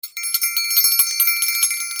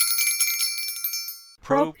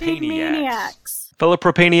Propaniacs. Fellow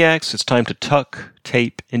Propaniacs, it's time to tuck,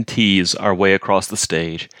 tape, and tease our way across the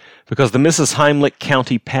stage, because the Mrs. Heimlich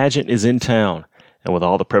County pageant is in town, and with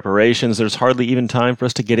all the preparations, there's hardly even time for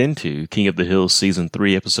us to get into King of the Hills Season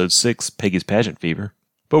 3, Episode 6, Peggy's Pageant Fever.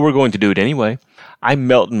 But we're going to do it anyway. I'm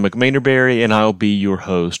Melton McManerberry, and I'll be your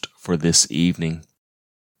host for this evening.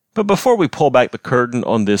 But before we pull back the curtain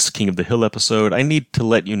on this King of the Hill episode, I need to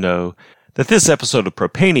let you know that this episode of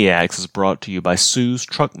Propaniacs is brought to you by Sue's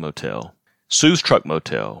Truck Motel. Sue's Truck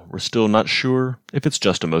Motel. We're still not sure if it's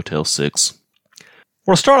just a Motel 6.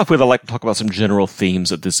 Well, to start off with, I'd like to talk about some general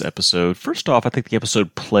themes of this episode. First off, I think the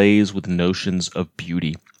episode plays with notions of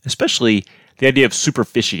beauty, especially the idea of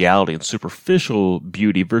superficiality and superficial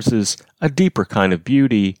beauty versus a deeper kind of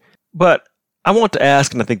beauty. But I want to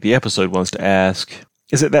ask, and I think the episode wants to ask,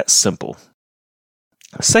 is it that simple?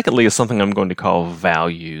 Secondly is something I'm going to call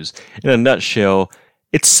values. In a nutshell,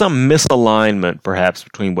 it's some misalignment, perhaps,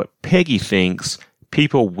 between what Peggy thinks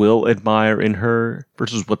people will admire in her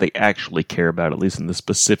versus what they actually care about, at least in the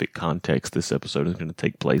specific context this episode is going to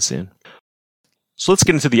take place in. So let's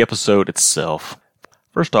get into the episode itself.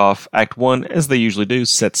 First off, Act 1, as they usually do,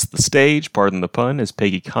 sets the stage, pardon the pun, as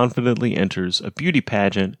Peggy confidently enters a beauty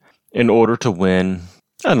pageant in order to win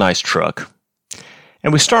a nice truck.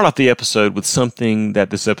 And we start off the episode with something that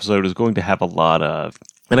this episode is going to have a lot of.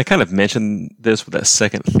 And I kind of mentioned this with that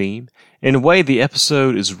second theme. In a way, the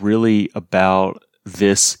episode is really about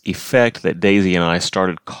this effect that Daisy and I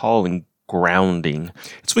started calling grounding.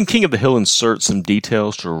 It's when King of the Hill inserts some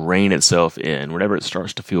details to rein itself in, whenever it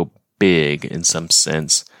starts to feel big in some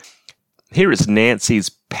sense. Here is Nancy's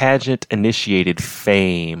pageant-initiated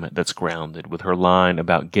fame that's grounded, with her line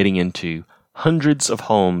about getting into hundreds of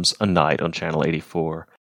homes a night on Channel 84.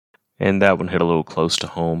 And that one hit a little close to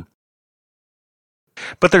home.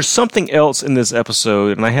 But there's something else in this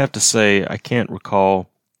episode, and I have to say I can't recall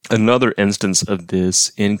another instance of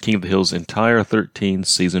this in King of the Hill's entire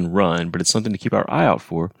 13-season run, but it's something to keep our eye out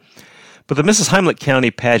for. But the Mrs. Heimlich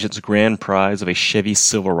County pageant's grand prize of a Chevy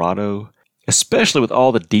Silverado, especially with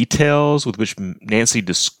all the details with which Nancy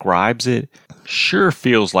describes it, sure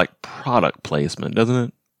feels like product placement, doesn't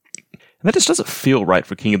it? And that just doesn't feel right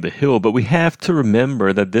for King of the Hill, but we have to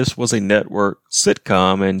remember that this was a network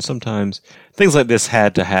sitcom, and sometimes things like this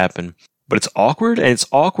had to happen. But it's awkward, and it's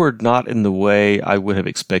awkward not in the way I would have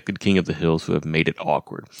expected King of the Hill to have made it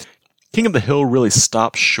awkward. King of the Hill really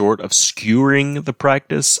stops short of skewering the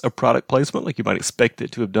practice of product placement like you might expect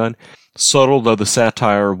it to have done, subtle though the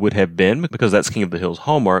satire would have been, because that's King of the Hill's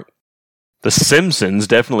hallmark. The Simpsons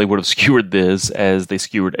definitely would have skewered this, as they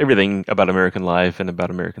skewered everything about American life and about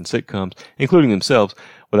American sitcoms, including themselves,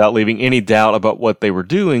 without leaving any doubt about what they were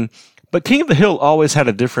doing. But King of the Hill always had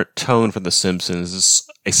a different tone from The Simpsons,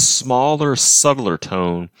 a smaller, subtler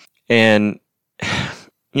tone. And,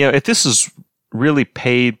 if this is really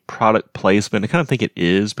paid product placement, I kind of think it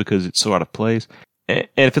is because it's so out of place. And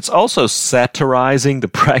if it's also satirizing the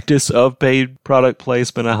practice of paid product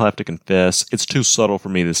placement, I'll have to confess, it's too subtle for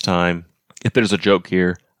me this time. If there's a joke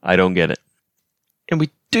here, I don't get it. And we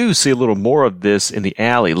do see a little more of this in the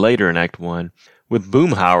alley later in Act 1, with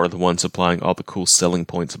Boomhauer the one supplying all the cool selling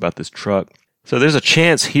points about this truck. So there's a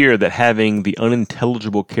chance here that having the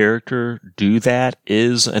unintelligible character do that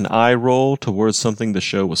is an eye roll towards something the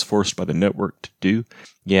show was forced by the network to do.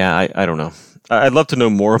 Yeah, I don't know. I'd love to know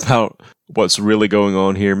more about what's really going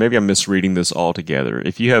on here. Maybe I'm misreading this altogether.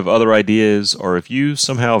 If you have other ideas, or if you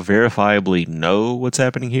somehow verifiably know what's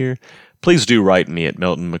happening here, please do write me at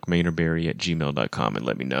meltonmcmanerberry@gmail.com and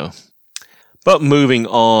let me know. But moving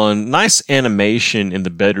on, nice animation in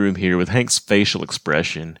the bedroom here with Hank's facial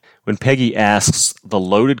expression when Peggy asks the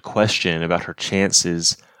loaded question about her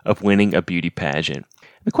chances of winning a beauty pageant.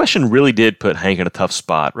 The question really did put Hank in a tough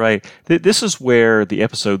spot, right? This is where the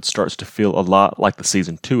episode starts to feel a lot like the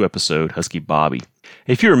Season 2 episode, Husky Bobby.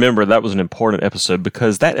 If you remember, that was an important episode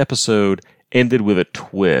because that episode ended with a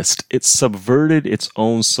twist. It subverted its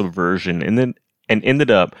own subversion and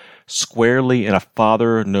ended up squarely in a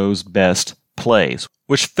father knows best place,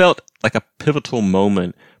 which felt like a pivotal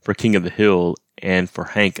moment for King of the Hill and for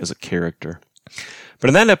Hank as a character. But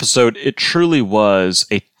in that episode, it truly was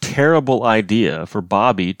a terrible idea for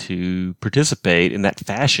Bobby to participate in that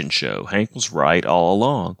fashion show. Hank was right all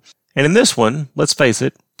along. And in this one, let's face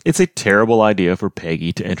it, it's a terrible idea for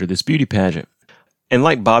Peggy to enter this beauty pageant. And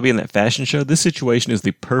like Bobby in that fashion show, this situation is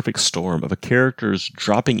the perfect storm of a character's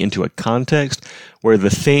dropping into a context where the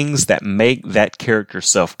things that make that character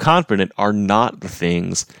self-confident are not the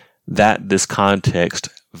things that this context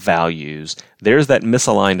values. There's that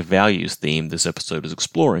misaligned values theme this episode is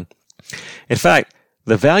exploring. In fact,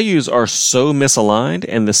 The values are so misaligned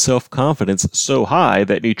and the self-confidence so high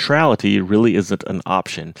that neutrality really isn't an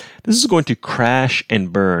option. This is going to crash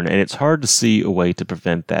and burn, and it's hard to see a way to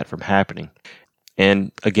prevent that from happening.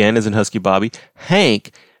 And again, as in Husky Bobby,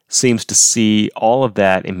 Hank seems to see all of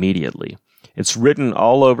that immediately. It's written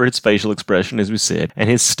all over his facial expression, as we said, and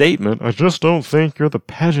his statement, "I just don't think you're the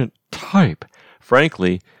pageant type,"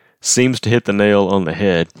 frankly, seems to hit the nail on the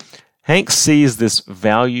head. Hank sees this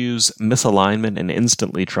values misalignment and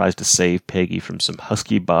instantly tries to save Peggy from some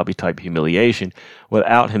Husky Bobby type humiliation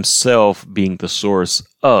without himself being the source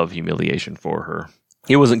of humiliation for her.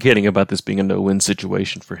 He wasn't kidding about this being a no-win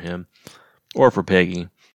situation for him. Or for Peggy.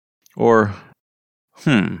 Or,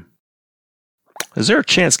 is there a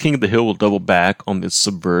chance King of the Hill will double back on this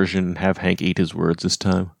subversion and have Hank eat his words this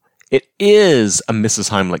time? It is a Mrs.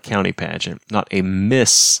 Heimlich County pageant, not a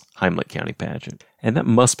Miss Heimlich County pageant. And that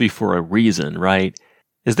must be for a reason, right?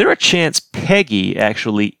 Is there a chance Peggy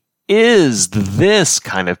actually is this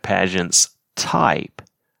kind of pageant's type?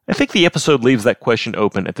 I think the episode leaves that question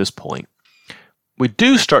open at this point. We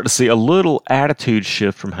do start to see a little attitude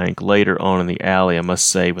shift from Hank later on in the alley, I must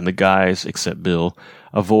say, when the guys, except Bill,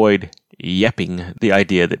 avoid yapping the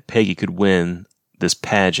idea that Peggy could win this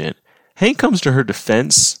pageant. Hank comes to her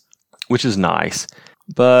defense, which is nice,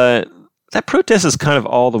 but that protest is kind of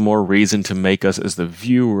all the more reason to make us, as the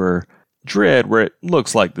viewer, dread where it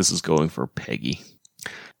looks like this is going for Peggy.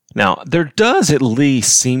 Now, there does at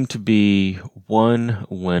least seem to be one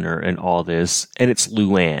winner in all this, and it's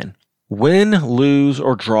Luann. Win, lose,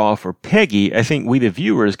 or draw for Peggy, I think we the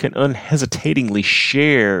viewers can unhesitatingly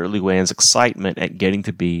share Luann's excitement at getting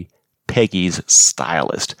to be Peggy's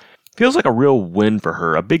stylist. Feels like a real win for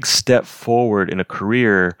her, a big step forward in a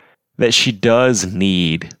career that she does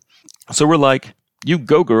need. So we're like, you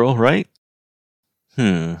go girl, right?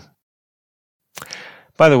 By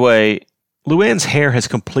the way, Luann's hair has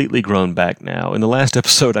completely grown back now. In the last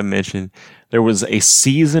episode I mentioned, there was a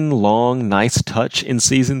season-long nice touch in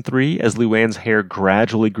Season 3 as Luann's hair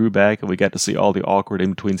gradually grew back and we got to see all the awkward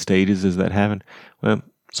in-between stages as that happened. Well,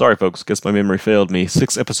 sorry folks, guess my memory failed me.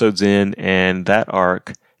 6 episodes in and that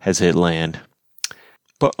arc has hit land.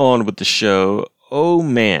 But on with the show. Oh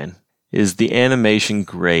man, is the animation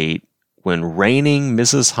great when reigning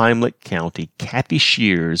Mrs. Heimlich County, Kathy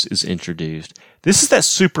Shears, is introduced. This is that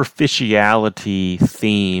superficiality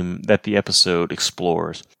theme that the episode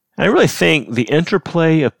explores. I really think the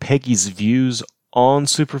interplay of Peggy's views on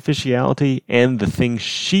superficiality and the things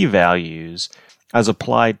she values as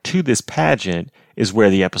applied to this pageant is where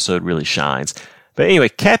the episode really shines. But anyway,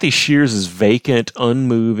 Kathy Shears' vacant,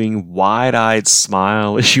 unmoving, wide-eyed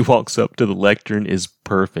smile as she walks up to the lectern is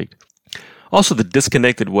perfect. Also, the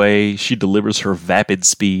disconnected way she delivers her vapid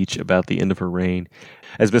speech about the end of her reign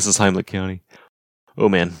as Mrs. Heimlich County. Oh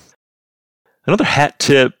man. Another hat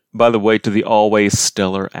tip, by the way, to the always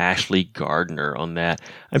stellar Ashley Gardner on that.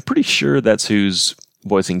 I'm pretty sure that's who's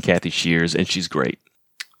voicing Kathy Shears, and she's great.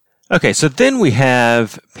 Okay, so then we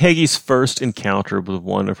have Peggy's first encounter with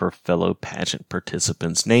one of her fellow pageant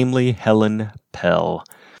participants, namely Helen Pell.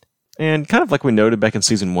 And kind of like we noted back in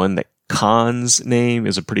Season 1, that Khan's name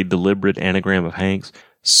is a pretty deliberate anagram of Hank's.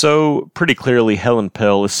 So pretty clearly Helen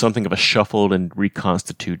Pell is something of a shuffled and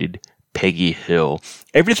reconstituted Peggy Hill.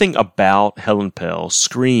 Everything about Helen Pell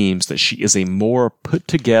screams that she is a more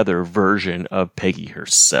put-together version of Peggy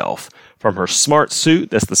herself. From her smart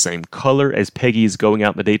suit that's the same color as Peggy's going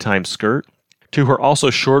out in the daytime skirt, to her also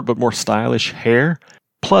short but more stylish hair.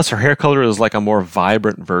 Plus, her hair color is like a more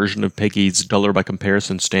vibrant version of Peggy's duller by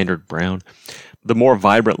comparison standard brown. The more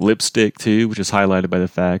vibrant lipstick, too, which is highlighted by the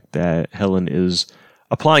fact that Helen is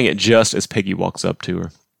applying it just as Peggy walks up to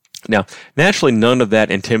her. Now, naturally, none of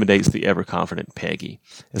that intimidates the ever-confident Peggy.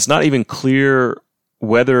 It's not even clear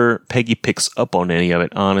whether Peggy picks up on any of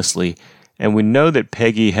it, honestly, and we know that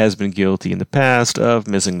Peggy has been guilty in the past of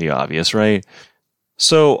missing the obvious, right?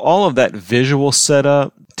 So all of that visual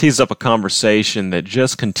setup teases up a conversation that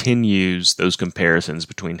just continues those comparisons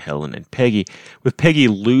between Helen and Peggy, with Peggy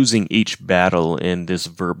losing each battle in this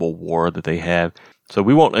verbal war that they have. So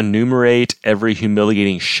we won't enumerate every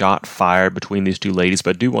humiliating shot fired between these two ladies,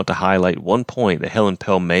 but I do want to highlight one point that Helen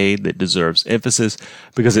Pell made that deserves emphasis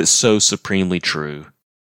because it's so supremely true.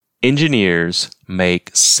 Engineers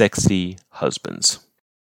make sexy husbands.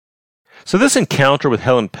 So this encounter with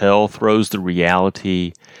Helen Pell throws the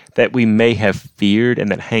reality that we may have feared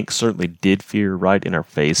and that Hank certainly did fear right in our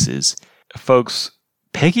faces. Folks,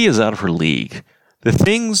 Peggy is out of her league. The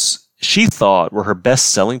things she thought were her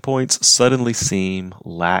best selling points suddenly seem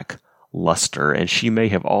lackluster, and she may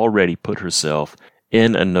have already put herself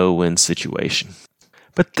in a no-win situation.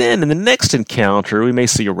 But then in the next encounter, we may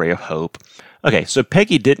see a ray of hope. Okay, so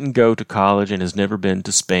Peggy didn't go to college and has never been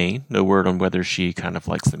to Spain. No word on whether she kind of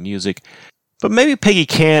likes the music. But maybe Peggy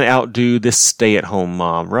can outdo this stay-at-home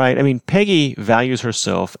mom, right? I mean, Peggy values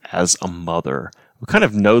herself as a mother. We kind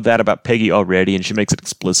of know that about Peggy already, and she makes it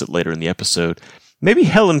explicit later in the episode. Maybe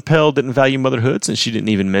Helen Pell didn't value motherhood since she didn't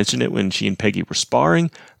even mention it when she and Peggy were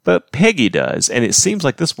sparring, but Peggy does, and it seems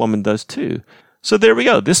like this woman does too. So there we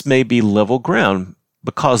go. This may be level ground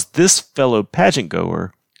because this fellow pageant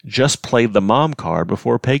goer just played the mom card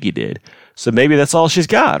before Peggy did. So maybe that's all she's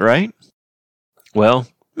got, right? Well,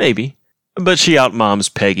 maybe. But she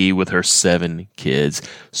outmoms Peggy with her 7 kids,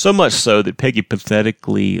 so much so that Peggy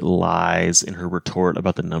pathetically lies in her retort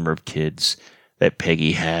about the number of kids that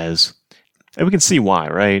Peggy has. And we can see why,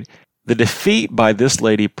 right? The defeat by this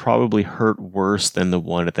lady probably hurt worse than the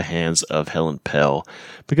one at the hands of Helen Pell,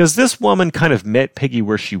 because this woman kind of met Peggy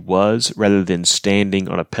where she was rather than standing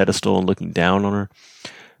on a pedestal and looking down on her.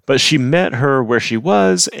 But she met her where she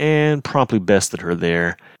was and promptly bested her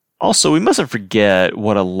there. Also, we mustn't forget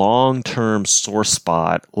what a long-term sore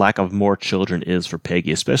spot lack of more children is for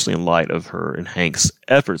Peggy, especially in light of her and Hank's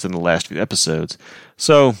efforts in the last few episodes.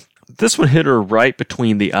 So, this one hit her right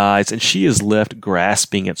between the eyes, and she is left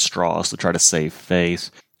grasping at straws to try to save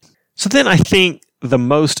face. So then I think the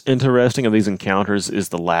most interesting of these encounters is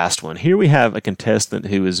the last one. Here we have a contestant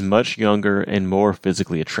who is much younger and more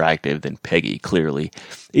physically attractive than Peggy, clearly.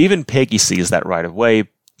 Even Peggy sees that right away,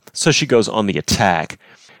 so she goes on the attack.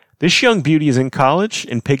 This young beauty is in college,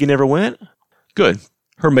 and Peggy never went? Good.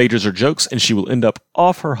 Her majors are jokes, and she will end up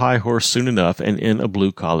off her high horse soon enough and in a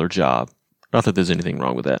blue-collar job. Not that there's anything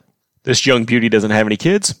wrong with that. This young beauty doesn't have any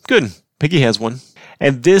kids? Good. Peggy has one.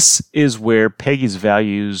 And this is where Peggy's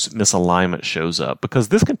values misalignment shows up, because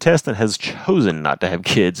this contestant has chosen not to have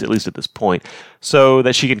kids, at least at this point, so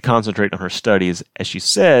that she can concentrate on her studies, as she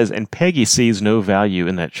says, and Peggy sees no value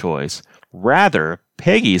in that choice. Rather,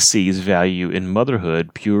 Peggy sees value in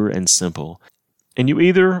motherhood, pure and simple. And you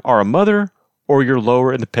either are a mother, or you're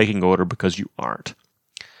lower in the pecking order because you aren't.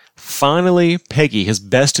 Finally, Peggy has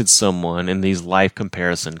bested someone in these life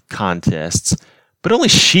comparison contests, but only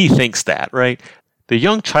she thinks that, right? The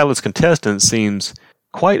young childless contestant seems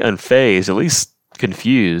quite unfazed, at least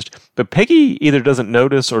confused, but Peggy either doesn't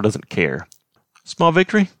notice or doesn't care. Small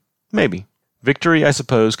victory? Maybe. Victory, I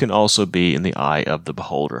suppose, can also be in the eye of the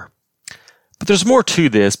beholder. But there's more to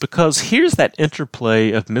this, because here's that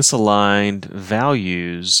interplay of misaligned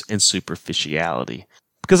values and superficiality.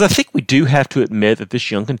 Because I think we do have to admit that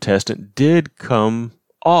this young contestant did come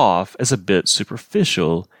off as a bit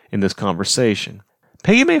superficial in this conversation.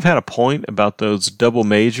 Peggy may have had a point about those double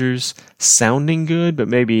majors sounding good, but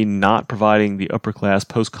maybe not providing the upper-class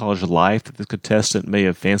post-college life that the contestant may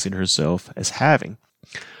have fancied herself as having.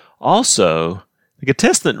 Also, the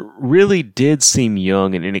contestant really did seem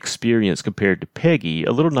young and inexperienced compared to Peggy,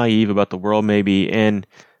 a little naive about the world maybe, and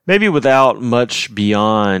maybe without much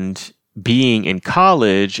beyond being in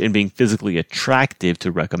college and being physically attractive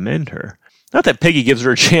to recommend her. Not that Peggy gives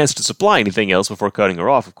her a chance to supply anything else before cutting her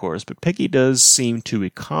off, of course, but Peggy does seem to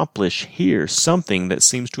accomplish here something that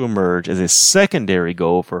seems to emerge as a secondary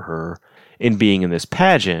goal for her in being in this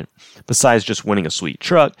pageant, besides just winning a sweet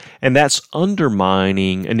truck, and that's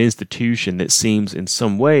undermining an institution that seems in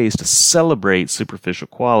some ways to celebrate superficial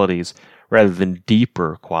qualities rather than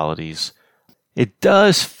deeper qualities. It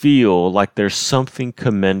does feel like there's something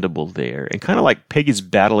commendable there, and kind of like Peggy's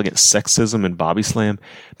battle against sexism in Bobby Slam,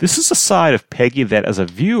 this is a side of Peggy that as a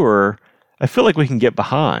viewer, I feel like we can get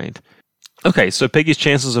behind. Okay, so Peggy's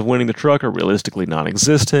chances of winning the truck are realistically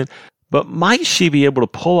non-existent, but might she be able to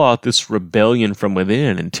pull out this rebellion from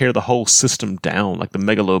within and tear the whole system down like the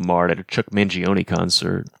Megalomart at a Chuck Mangione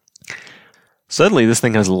concert? Suddenly, this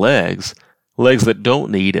thing has legs that don't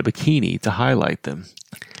need a bikini to highlight them.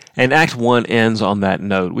 And Act 1 ends on that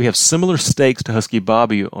note. We have similar stakes to Husky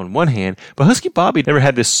Bobby on one hand, but Husky Bobby never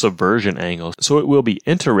had this subversion angle, so it will be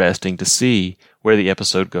interesting to see where the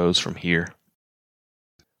episode goes from here.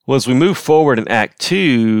 Well, as we move forward in Act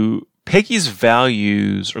 2, Peggy's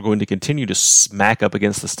values are going to continue to smack up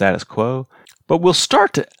against the status quo, but we'll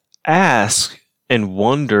start to ask and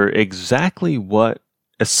wonder exactly what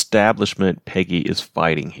establishment Peggy is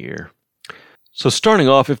fighting here. So starting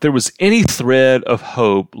off, if there was any thread of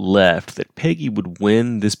hope left that Peggy would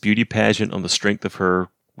win this beauty pageant on the strength of her,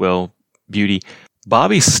 well, beauty,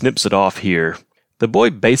 Bobby snips it off here. The boy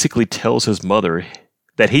basically tells his mother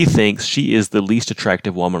that he thinks she is the least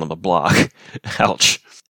attractive woman on the block. Ouch.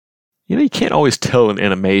 You know, you can't always tell in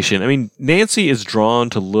animation. I mean, Nancy is drawn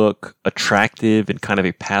to look attractive in kind of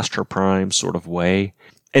a past her prime sort of way.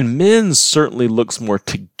 And Min certainly looks more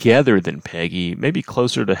together than Peggy, maybe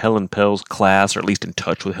closer to Helen Pell's class, or at least in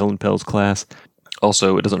touch with Helen Pell's class.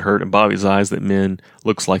 Also, it doesn't hurt in Bobby's eyes that Min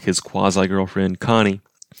looks like his quasi-girlfriend, Connie.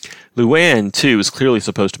 Luann, too, is clearly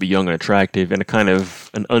supposed to be young and attractive in a kind of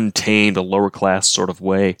an untamed, a lower-class sort of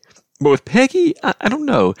way. But with Peggy, I don't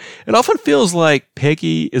know. It often feels like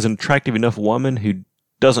Peggy is an attractive enough woman who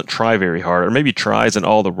doesn't try very hard, or maybe tries in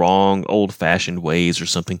all the wrong, old-fashioned ways or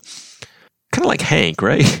something. Kind of like Hank,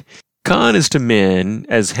 right? Con is to Min,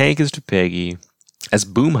 as Hank is to Peggy, as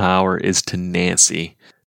Boomhauer is to Nancy.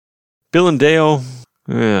 Bill and Dale,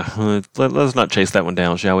 let's not chase that one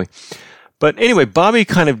down, shall we? But anyway, Bobby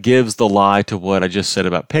kind of gives the lie to what I just said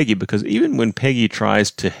about Peggy, because even when Peggy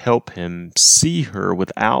tries to help him see her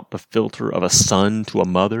without the filter of a son to a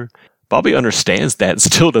mother, Bobby understands that and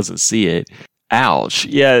still doesn't see it. Ouch.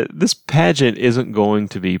 Yeah, this pageant isn't going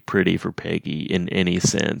to be pretty for Peggy in any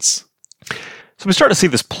sense. So we start to see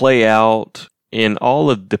this play out in all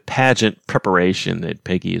of the pageant preparation that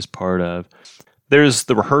Peggy is part of. There's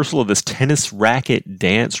the rehearsal of this tennis racket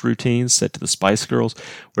dance routine set to the Spice Girls,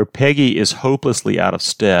 where Peggy is hopelessly out of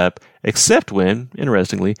step, except when,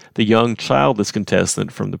 interestingly, the young childless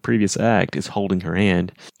contestant from the previous act is holding her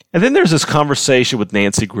hand. And then there's this conversation with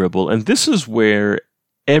Nancy Gribble, and this is where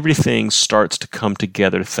everything starts to come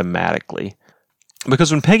together thematically.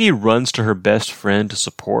 Because when Peggy runs to her best friend to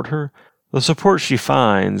support her, the support she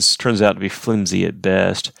finds turns out to be flimsy at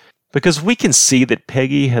best. Because we can see that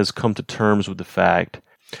Peggy has come to terms with the fact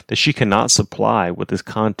that she cannot supply what this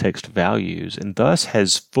context values, and thus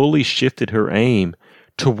has fully shifted her aim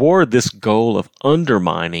toward this goal of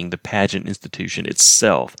undermining the pageant institution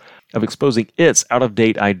itself, of exposing its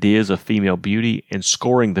out-of-date ideas of female beauty and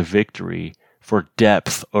scoring the victory for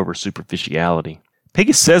depth over superficiality.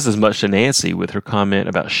 Peggy says as much to Nancy with her comment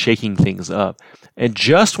about shaking things up, and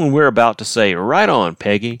just when we're about to say, "Right on,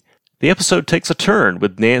 Peggy," the episode takes a turn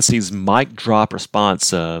with Nancy's mic drop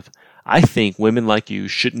response of, "I think women like you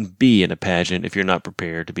shouldn't be in a pageant if you're not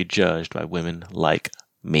prepared to be judged by women like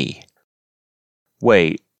me."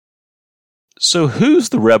 Wait, so who's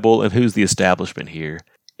the rebel and who's the establishment here?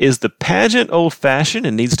 Is the pageant old-fashioned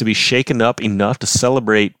and needs to be shaken up enough to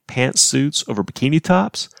celebrate pantsuits over bikini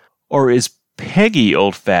tops? Or is Peggy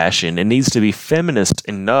old-fashioned and needs to be feminist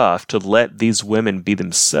enough to let these women be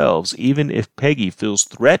themselves, even if Peggy feels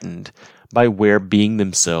threatened by where being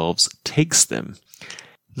themselves takes them?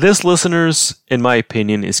 This, listeners, in my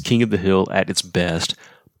opinion, is King of the Hill at its best,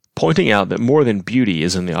 pointing out that more than beauty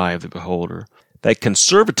is in the eye of the beholder, that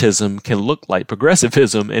conservatism can look like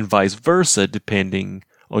progressivism and vice versa depending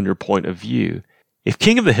on your point of view. If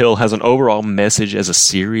King of the Hill has an overall message as a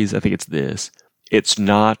series, I think it's this: it's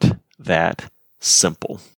not that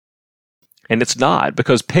simple. And it's not,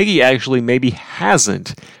 because Peggy actually maybe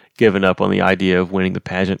hasn't given up on the idea of winning the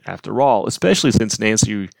pageant after all, especially since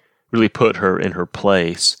Nancy really put her in her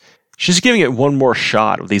place. She's giving it one more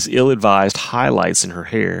shot with these ill-advised highlights in her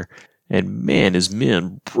hair. And man, is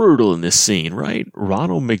Min brutal in this scene, right?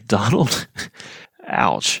 Ronald McDonald?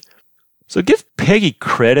 Ouch. So give Peggy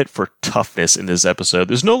credit for toughness in this episode.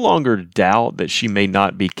 There's no longer doubt that she may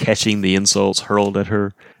not be catching the insults hurled at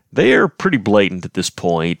her. They are pretty blatant at this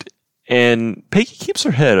point, and Peggy keeps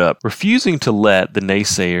her head up, refusing to let the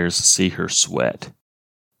naysayers see her sweat.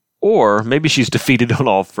 Or maybe she's defeated on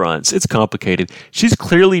all fronts. It's complicated. She's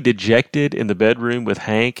clearly dejected in the bedroom with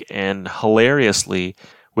Hank, and hilariously,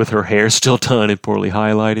 with her hair still done and poorly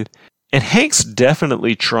highlighted. And Hank's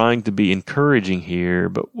definitely trying to be encouraging here,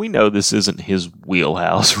 but we know this isn't his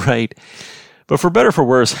wheelhouse, right? But for better or for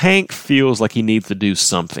worse, Hank feels like he needs to do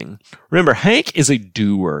something. Remember, Hank is a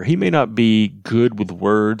doer. He may not be good with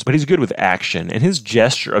words, but he's good with action. And his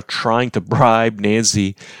gesture of trying to bribe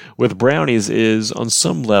Nancy with brownies is, on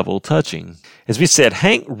some level, touching. As we said,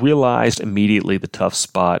 Hank realized immediately the tough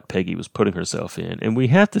spot Peggy was putting herself in. And we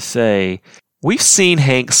have to say, we've seen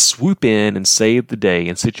Hank swoop in and save the day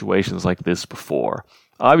in situations like this before.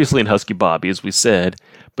 Obviously in Husky Bobby, as we said.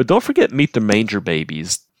 But don't forget Meet the Manger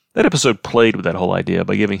Babies. That episode played with that whole idea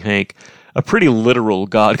by giving Hank a pretty literal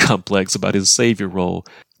God complex about his savior role.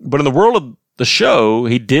 But in the world of the show,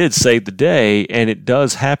 he did save the day, and it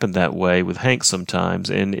does happen that way with Hank sometimes,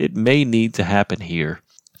 and it may need to happen here.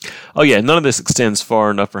 Oh yeah, none of this extends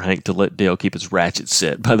far enough for Hank to let Dale keep his ratchet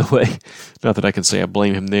set, by the way. Not that I can say I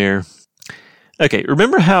blame him there. Okay,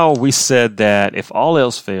 remember how we said that if all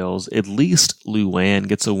else fails, at least Luann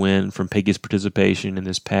gets a win from Peggy's participation in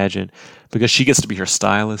this pageant because she gets to be her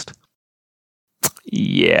stylist?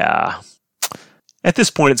 Yeah. At this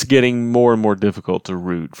point, it's getting more and more difficult to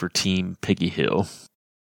root for Team Peggy Hill.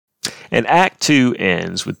 And Act 2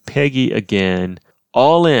 ends with Peggy again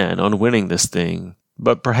all in on winning this thing,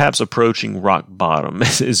 but perhaps approaching rock bottom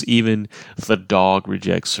as even the dog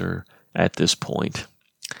rejects her at this point.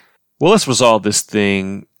 Well, let's resolve this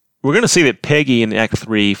thing. We're going to see that Peggy in Act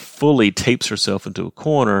 3 fully tapes herself into a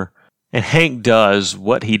corner, and Hank does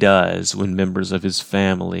what he does when members of his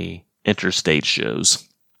family enter stage shows.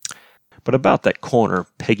 But about that corner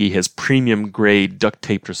Peggy has premium-grade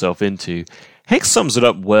duct-taped herself into, Hank sums it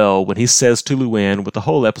up well when he says to Luann what the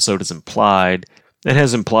whole episode has implied, and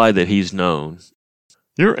has implied that he's known.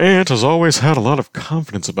 Your aunt has always had a lot of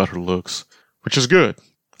confidence about her looks, which is good.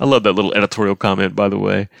 I love that little editorial comment, by the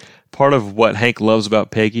way. Part of what Hank loves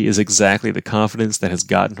about Peggy is exactly the confidence that has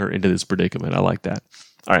gotten her into this predicament. I like that.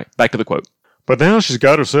 All right, back to the quote. But now she's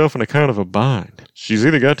got herself in a kind of a bind. She's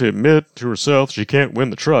either got to admit to herself she can't win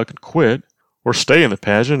the truck and quit, or stay in the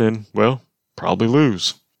pageant and, well, probably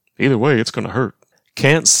lose. Either way, it's going to hurt.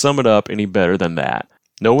 Can't sum it up any better than that.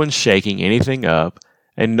 No one's shaking anything up,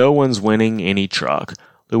 and no one's winning any truck.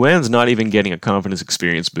 Luann's not even getting a confidence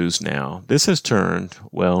experience boost now. This has turned,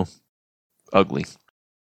 well, ugly.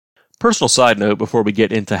 Personal side note before we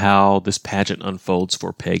get into how this pageant unfolds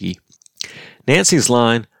for Peggy. Nancy's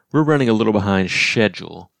line, "We're running a little behind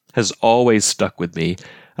schedule," has always stuck with me.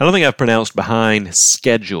 I don't think I've pronounced behind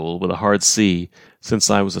schedule with a hard C since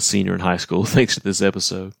I was a senior in high school, thanks to this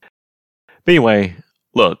episode. But anyway,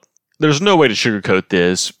 look, there's no way to sugarcoat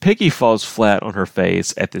this. Peggy falls flat on her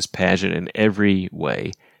face at this pageant in every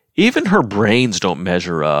way. Even her brains don't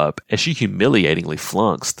measure up, as she humiliatingly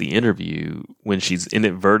flunks the interview when she's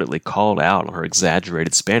inadvertently called out on her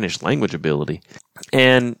exaggerated Spanish language ability.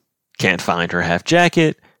 And can't find her half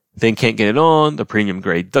jacket, then can't get it on, the premium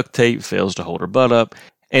grade duct tape fails to hold her butt up.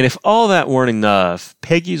 And if all that weren't enough,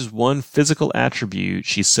 Peggy's one physical attribute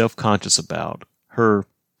she's self-conscious about, her,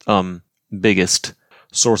 biggest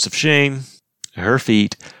source of shame, her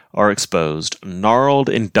feet, are exposed, gnarled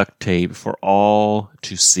in duct tape for all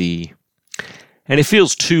to see. And it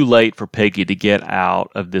feels too late for Peggy to get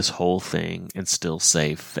out of this whole thing and still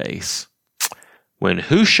save face. When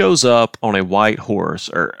who shows up on a white horse,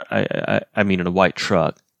 or I mean in a white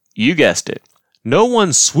truck? You guessed it. No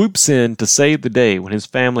one swoops in to save the day when his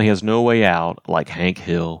family has no way out like Hank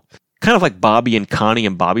Hill. Kind of like Bobby and Connie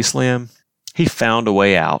and Bobby Slam. He found a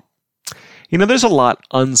way out. You know, there's a lot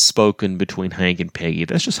unspoken between Hank and Peggy.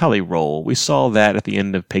 That's just how they roll. We saw that at the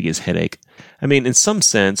end of Peggy's Headache. I mean, in some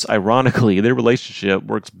sense, ironically, their relationship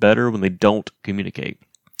works better when they don't communicate.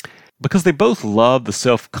 Because they both love the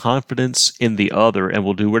self-confidence in the other and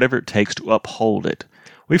will do whatever it takes to uphold it.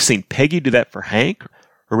 We've seen Peggy do that for Hank.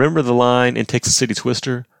 Remember the line in Texas City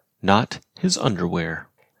Twister? Not his underwear.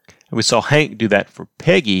 And we saw Hank do that for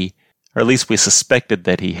Peggy, or at least we suspected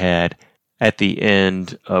that he had, at the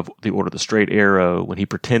end of The Order of the Straight Arrow when he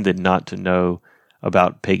pretended not to know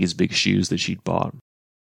about Peggy's big shoes that she'd bought.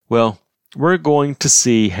 Well, we're going to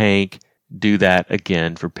see Hank do that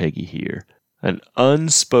again for Peggy here. An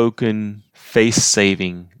unspoken,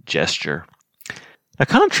 face-saving gesture. Now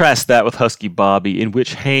contrast that with Husky Bobby, in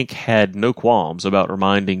which Hank had no qualms about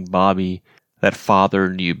reminding Bobby that father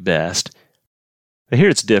knew best. But here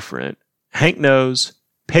it's different. Hank knows,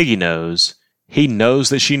 Peggy knows, he knows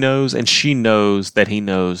that she knows, and she knows that he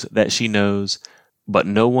knows that she knows, but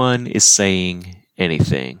no one is saying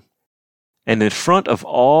anything. And in front of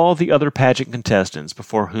all the other pageant contestants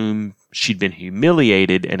before whom she'd been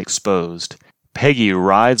humiliated and exposed, Peggy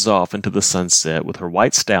rides off into the sunset with her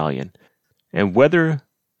white stallion, and whether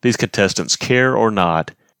these contestants care or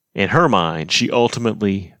not, in her mind, she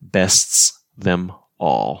ultimately bests them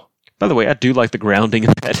all. By the way, I do like the grounding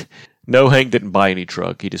of that. No, Hank didn't buy any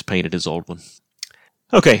truck. He just painted his old one.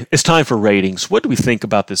 Okay, it's time for ratings. What do we think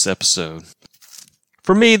about this episode?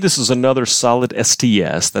 For me, this is another solid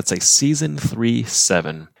STS. That's a Season 3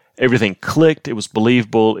 7. Everything clicked, it was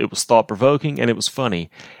believable, it was thought-provoking, and it was funny.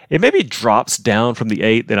 It maybe drops down from the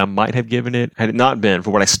 8 that I might have given it had it not been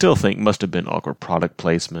for what I still think must have been awkward product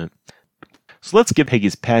placement. So let's give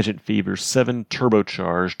Peggy's Pageant Fever 7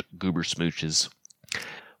 turbocharged goober smooches.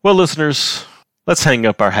 Well, listeners, let's hang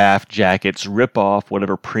up our half jackets, rip off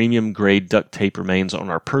whatever premium grade duct tape remains on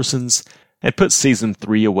our persons, and put Season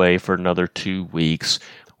 3 away for another 2 weeks,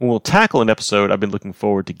 when we'll tackle an episode I've been looking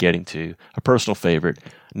forward to getting to, a personal favorite,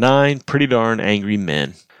 9 Pretty Darn Angry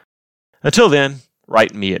Men. Until then,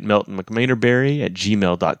 write me at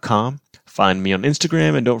meltonmcmanerberry@gmail.com. Find me on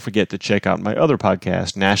Instagram, and don't forget to check out my other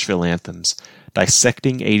podcast, Nashville Anthems,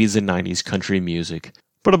 dissecting 80s and 90s country music.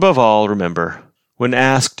 But above all, remember, when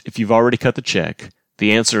asked if you've already cut the check,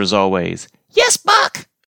 the answer is always, "Yes, Buck!"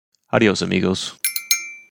 Adios, amigos.